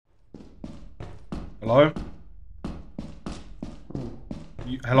Hello?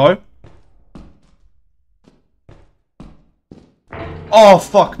 Hello? Oh,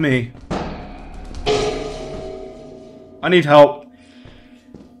 fuck me. I need help.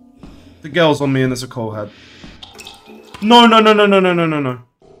 The girl's on me and there's a coal head. No, no, no, no, no, no, no, no, no.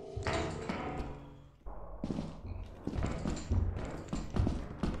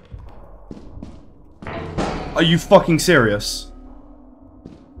 Are you fucking serious?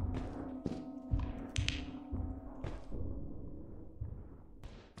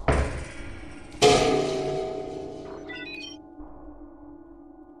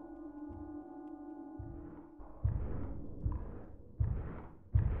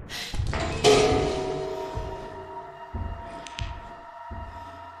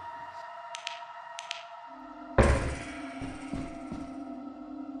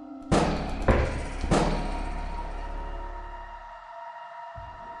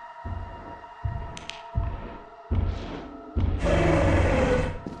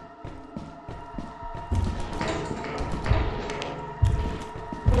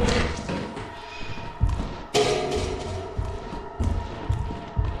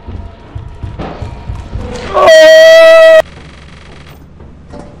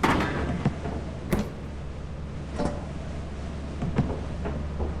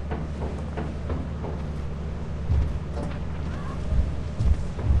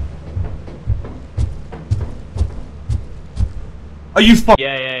 Are you fuck?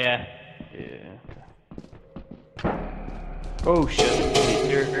 Yeah. Oh shit, these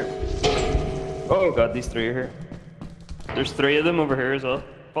two are here. Oh god, these three are here. There's three of them over here as well.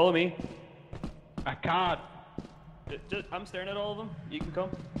 Follow me. I can't. I'm staring at all of them. You can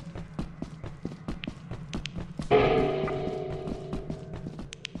come.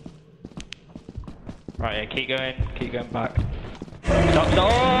 Right, yeah, keep going back. Stop,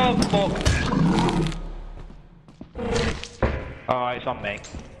 oh, fuck! Alright, it's on me.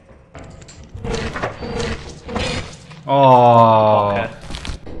 Oh. Okay.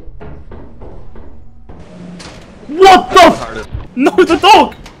 What the? No, the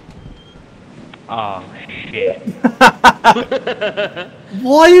dog! Oh, shit.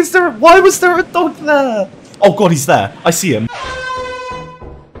 Why was there a dog there? Oh god, he's there. I see him.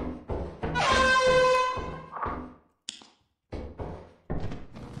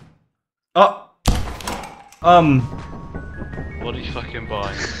 What did you fucking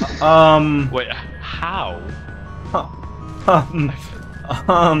buy? Wait, how? I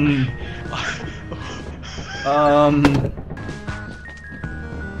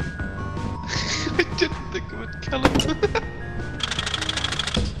didn't think it would kill him.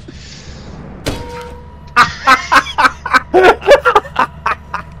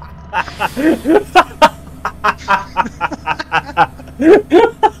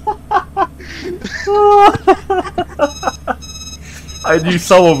 I knew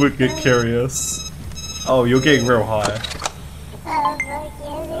someone would get curious. Oh, you're getting real high.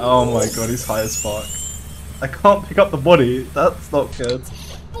 Oh my god, he's high as fuck. I can't pick up the body. That's not good.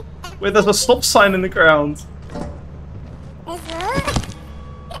 Wait, there's a stop sign in the ground. Oh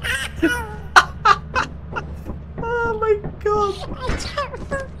my god.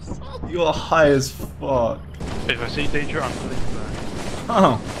 You are high as fuck. If I see danger, I'm pulling you back.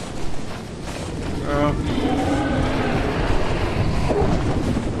 Oh.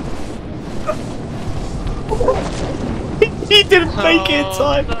 He didn't make it in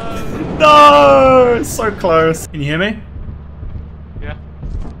time! No! So close. Can you hear me? Yeah.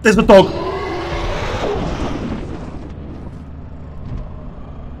 There's the dog!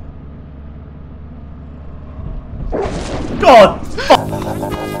 God!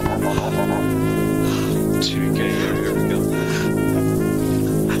 Too gay, here we go.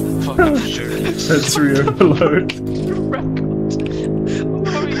 Fucking sure. Sensory overload.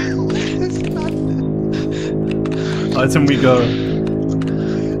 Item we go.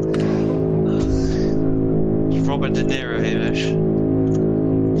 It's Robert De Niro here, Ash.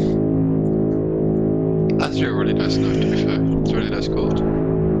 That's a really nice note, to be fair. It's a really nice chord.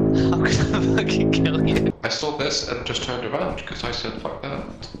 How can I fucking kill you? I saw this and just turned around because I said fuck that.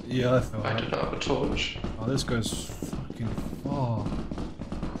 Yeah, I feel I that. did not have a torch. Oh, this goes fucking far.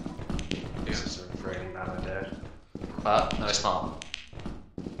 This is a really bad dead. But no, it's not.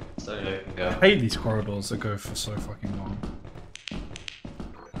 So you can go. I hate these corridors that go for so fucking long.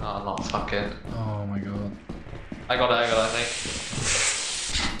 Oh, not fucking. Oh my god. I got it, I think.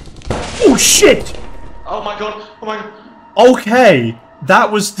 Oh shit! Oh my god, oh my god. Okay,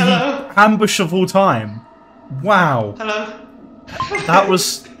 that was the ambush of all time. Wow. Hello. That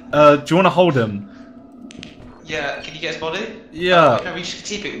was. Do you want to hold him? Yeah, can you get his body? Yeah. No, we just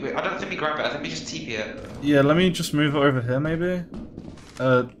TP it. I don't think we grab it, I think we just TP it. Yeah, let me just move it over here, maybe.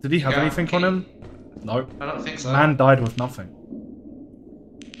 Did he have anything on him? No. I don't think so. Man died with nothing.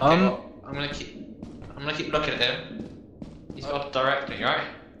 Okay, well, I'm gonna keep looking at him. He's got directly, right?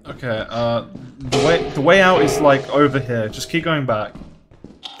 Okay, the way out is like over here. Just keep going back.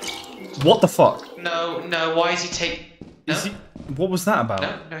 What the fuck? No, why is he No? Is he... What was that about?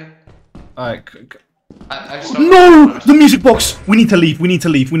 No. Alright. I just No! The music box! We need to leave, we need to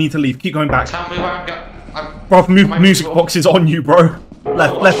leave, we need to leave. Keep going back. Tell me where I'm going. Bro, music box is on you, bro.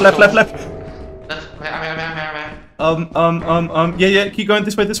 Left. Yeah, keep going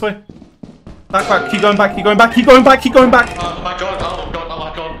this way. Back, keep going back. Oh my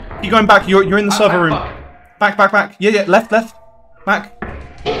god. Keep going back, you're in the server room. Back. Yeah, left. Back.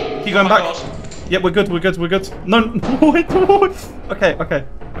 Keep going back. God. Yeah, we're good. No, wait. Okay. Right.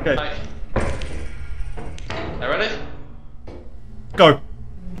 Are ready? Go.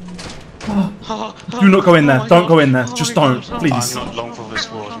 Do not go in there. Don't go in there. Just don't, please. I'm not long for this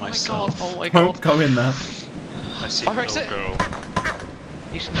world myself. Oh my god. Don't go in there. I see a little girl.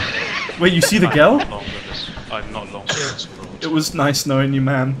 Wait, you see the girl? I'm not long for this world. It was nice knowing you,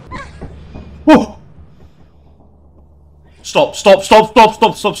 man. Whoa! Stop. Oh,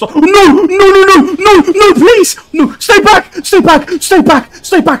 no, please! No, stay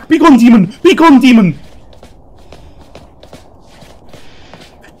back! Be gone, demon! Be gone!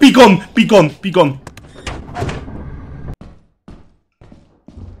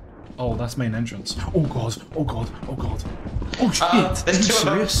 Oh, that's main entrance. Oh god. Oh shit, There's are you two of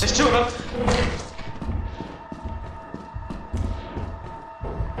them. serious? There's two of them.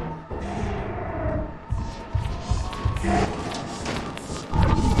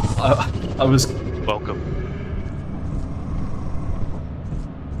 I was... Welcome.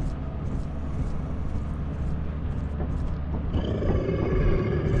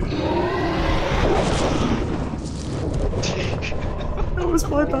 That was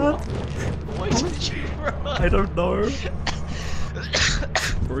my bad. Why did you run? I don't know.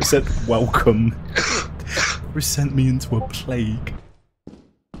 Bro said welcome. Bro sent me into a plague.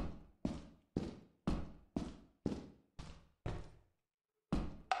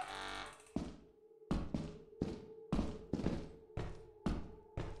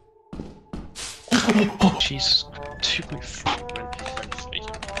 She's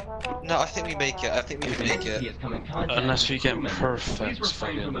 2.4. No, I think we make it. Unless we get perfect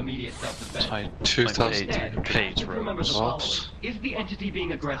fucking type 2008 robots. Is the entity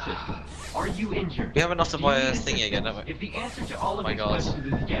being aggressive? Are you injured? We have enough to buy a thingy again, don't we? If the answer to all of my these God. questions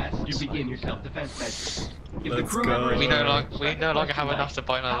is yes, you begin your self-defense measures. If the Let's crew go. member is We no injured, longer have enough to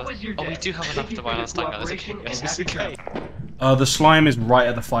buy How another. was your Oh, we day? do have enough Thank to you buy for another stack. That's cooperation okay. and This is happy okay. The slime is right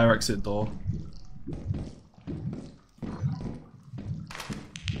at the fire exit door.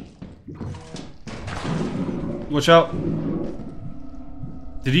 Watch out.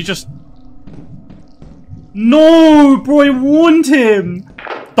 Did he just... No, bro, I warned him.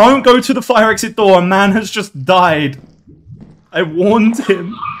 Don't go to the fire exit door. A man has just died. I warned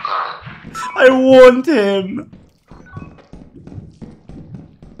him.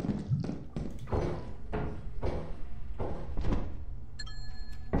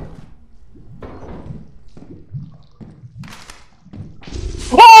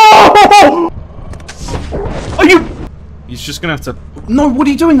 Oh! Are you... He's just gonna have to... No, what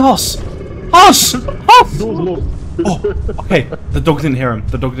are you doing, Us? Us! Oh, okay. The dog didn't hear him.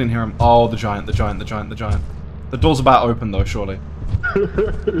 Oh, the giant. The door's about to open, though, surely.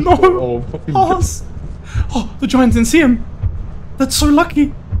 No! Us! Oh, the giant didn't see him. That's so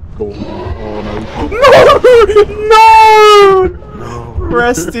lucky. No!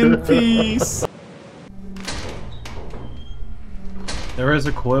 Rest in peace. There is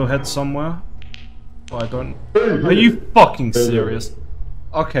a coil head somewhere. But I don't... Are you fucking serious?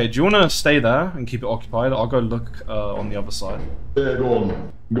 Okay, do you want to stay there and keep it occupied? I'll go look on the other side. Yeah, go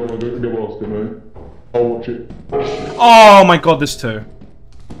on. Go ask it, mate. I'll watch it. Oh my god, there's two.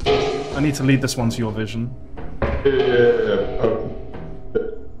 I need to lead this one to your vision. Yeah. Oh.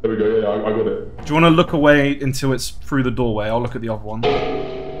 There we go, yeah, I got it. Do you want to look away until it's through the doorway? I'll look at the other one.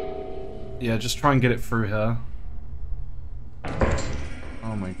 Yeah, just try and get it through here.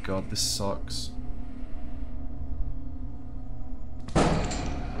 Oh my god, this sucks.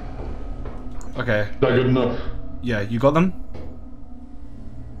 Okay. Is that good enough? Yeah, you got them?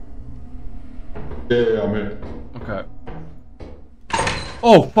 Yeah, I'm here. Okay.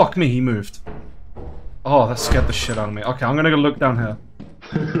 Oh, fuck me, he moved. Oh, that scared the shit out of me. Okay, I'm gonna go look down here.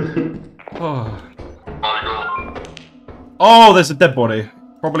 Oh. Oh, there's a dead body.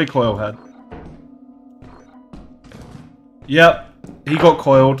 Probably coil head. Yep, he got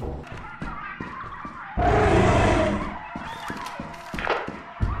coiled.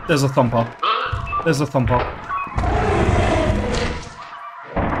 There's a thumper. There's a thumper.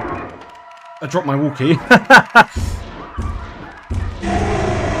 I dropped my walkie.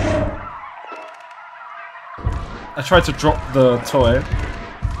 I tried to drop the toy.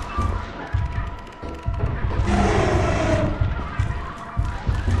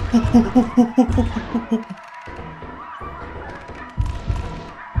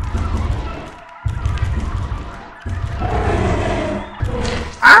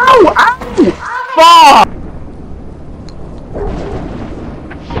 Ow! Ow! Fuck!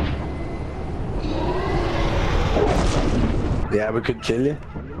 Yeah, we could kill you.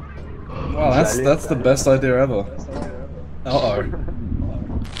 Wow, that's the best idea ever. Uh-oh.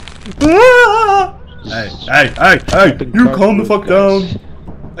 Hey! You calm the fuck down!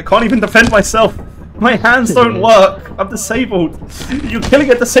 I can't even defend myself! My hands don't work! I'm disabled! You're killing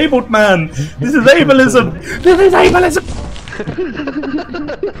a disabled man! This is ableism! This is ableism!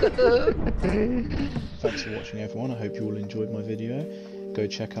 Thanks for watching everyone, I hope you all enjoyed my video. Go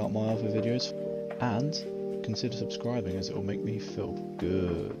check out my other videos and consider subscribing as it will make me feel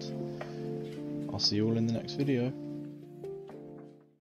good. I'll see you all in the next video.